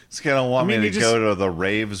great. It's going to want me to go to the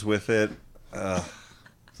raves with it.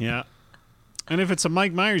 Yeah. And if it's a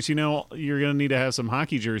Mike Myers, you know, you're going to need to have some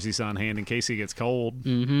hockey jerseys on hand in case he gets cold.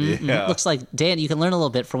 Yeah. Looks like, Dan, you can learn a little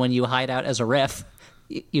bit from when you hide out as a ref.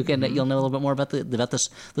 You'll know a little bit more about the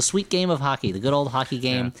sweet game of hockey, the good old hockey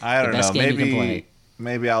game. I don't the best know. game you can play.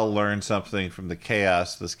 Maybe I'll learn something from the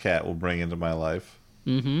chaos this cat will bring into my life.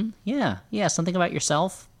 Yeah, something about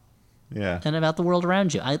yourself. Yeah. And about the world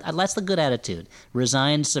around you. That's the good attitude.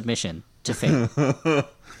 Resigned submission to fate.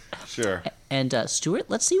 Sure. And Stuart,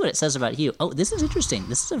 let's see what it says about you. Oh, this is interesting.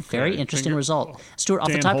 This is a very interesting result. Stuart, off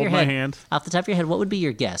Dan, the top of hold your my head, hand. what would be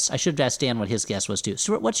your guess? I should have asked Dan what his guess was too.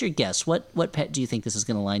 Stuart, what's your guess? What pet do you think this is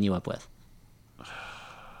going to line you up with?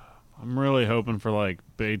 I'm really hoping for like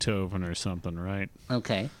Beethoven or something, right?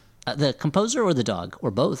 Okay. The composer or the dog?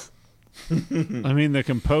 Or both? I mean, the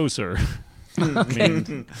composer. I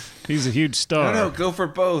mean, he's a huge star. No, go for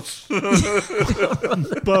both.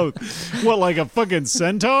 Both. What, like a fucking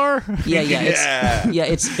centaur? Yeah.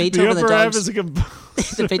 It's Beethoven. The upper half is a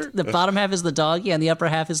composer. The bottom half is the dog. Yeah, and the upper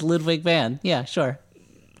half is Ludwig van. Yeah, sure.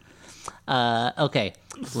 Okay.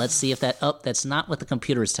 Let's see if that. Oh, that's not what the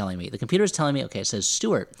computer is telling me. The computer is telling me. Okay, it says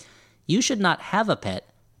Stuart, you should not have a pet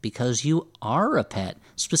because you are a pet.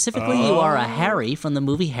 Specifically, you are a Harry from the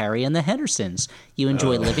movie Harry and the Hendersons. You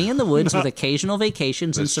enjoy living in the woods with occasional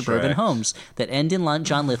vacations in suburban homes that end in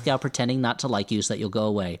John Lithgow pretending not to like you so that you'll go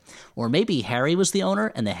away. Or maybe Harry was the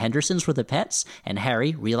owner and the Hendersons were the pets, and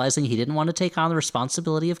Harry, realizing he didn't want to take on the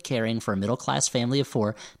responsibility of caring for a middle-class family of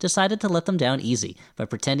 4, decided to let them down easy by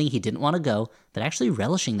pretending he didn't want to go, but actually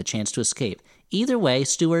relishing the chance to escape. Either way,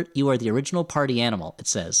 Stuart, you are the original party animal, it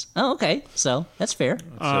says. Oh, okay. So, that's fair.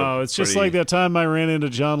 It's just like that time I ran into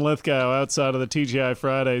John Lithgow outside of the TGI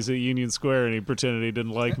Fridays at Union Square, and he pretended he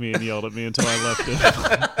didn't like me and yelled at me until I left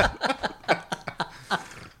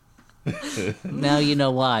him. Now you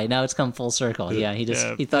know why. Now it's come full circle. Yeah, he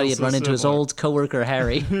thought he had run into his old coworker,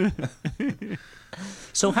 Harry.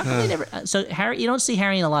 So how come they never? So Harry, you don't see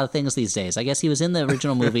Harry in a lot of things these days. I guess he was in the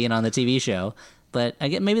original movie and on the TV show, but I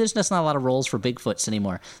guess maybe there's just not a lot of roles for Bigfoots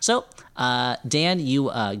anymore. So Dan,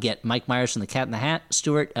 you get Mike Myers from The Cat in the Hat.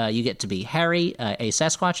 Stuart, you get to be Harry, a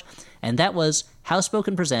Sasquatch, and that was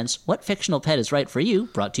Housebroken Presents What Fictional Pet Is Right for You,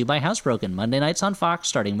 brought to you by Housebroken, Monday nights on Fox,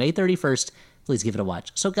 starting May 31st. Please give it a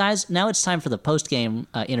watch. So guys, now it's time for the post game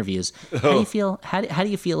interviews. How do you feel? How do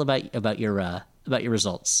you feel about your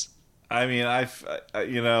results? I mean,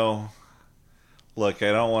 look,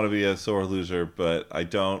 I don't want to be a sore loser, but I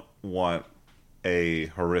don't want a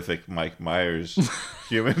horrific Mike Myers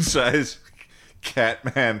human-sized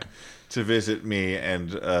cat man to visit me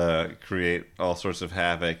and create all sorts of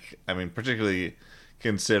havoc. I mean, particularly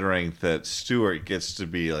considering that Stuart gets to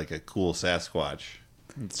be like a cool Sasquatch.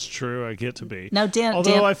 It's true, I get to be. Now, Dan,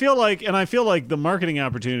 I feel like the marketing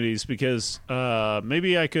opportunities, because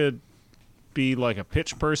maybe I could be like a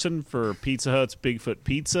pitch person for Pizza Hut's Bigfoot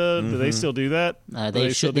Pizza. Do they still do that?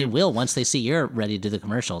 They will once they see you're ready to do the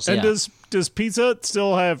commercials. And does Pizza Hut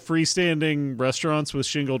still have freestanding restaurants with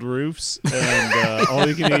shingled roofs and all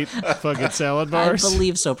you can eat fucking salad bars? I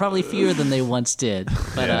believe so. Probably fewer than they once did.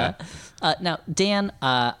 But now, Dan,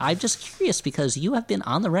 I'm just curious because you have been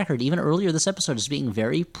on the record even earlier this episode as being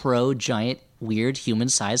very pro giant, weird,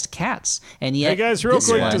 human-sized cats, and yet, hey guys, real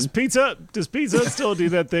quick, does Pizza Hut still do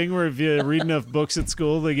that thing where if you read enough books at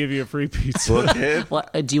school, they give you a free pizza?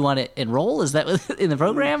 What do you want to enroll? Is that in the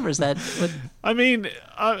program, or is that? What? I mean,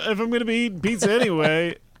 if I'm going to be eating pizza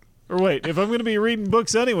anyway. Or wait, if I'm going to be reading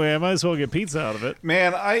books anyway, I might as well get pizza out of it.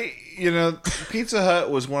 Man, Pizza Hut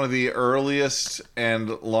was one of the earliest and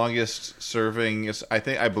longest serving,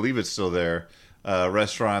 I believe it's still there,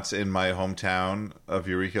 restaurants in my hometown of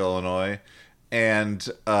Eureka, Illinois. And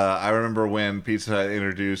I remember when Pizza Hut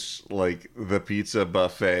introduced like the pizza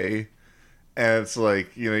buffet. And it's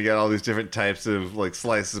like, you got all these different types of like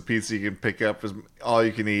slices of pizza you can pick up as all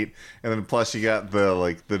you can eat. And then plus you got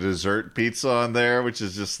the dessert pizza on there, which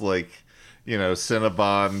is just like,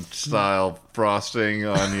 Cinnabon style frosting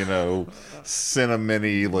on,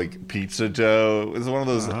 cinnamony like pizza dough. It's one of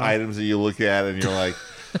those items that you look at and you're like,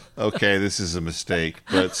 okay, this is a mistake,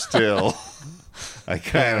 but still. I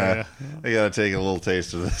gotta take a little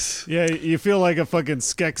taste of this. Yeah, you feel like a fucking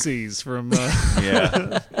Skeksis from.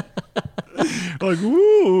 Yeah. Like,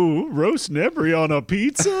 ooh, roast Nebri on a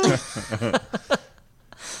pizza?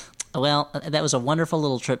 Well, that was a wonderful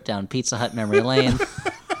little trip down Pizza Hut memory lane.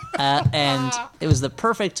 And it was the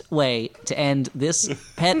perfect way to end this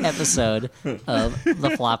pet episode of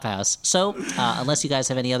The Flophouse. So, unless you guys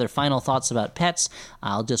have any other final thoughts about pets,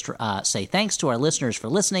 I'll just say thanks to our listeners for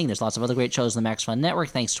listening. There's lots of other great shows on the Max Fun Network.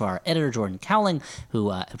 Thanks to our editor, Jordan Cowling,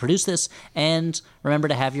 who produced this. And remember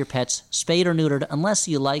to have your pets spayed or neutered, unless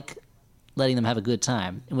you like letting them have a good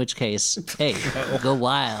time, in which case, hey, go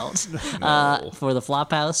wild. For The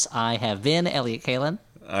Flophouse, I have been Elliot Kalin.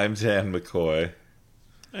 I'm Dan McCoy.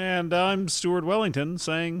 And I'm Stuart Wellington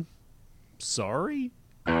saying, sorry?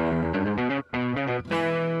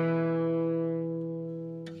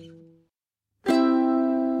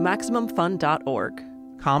 MaximumFun.org.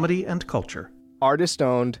 Comedy and culture. Artist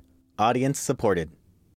owned. Audience supported.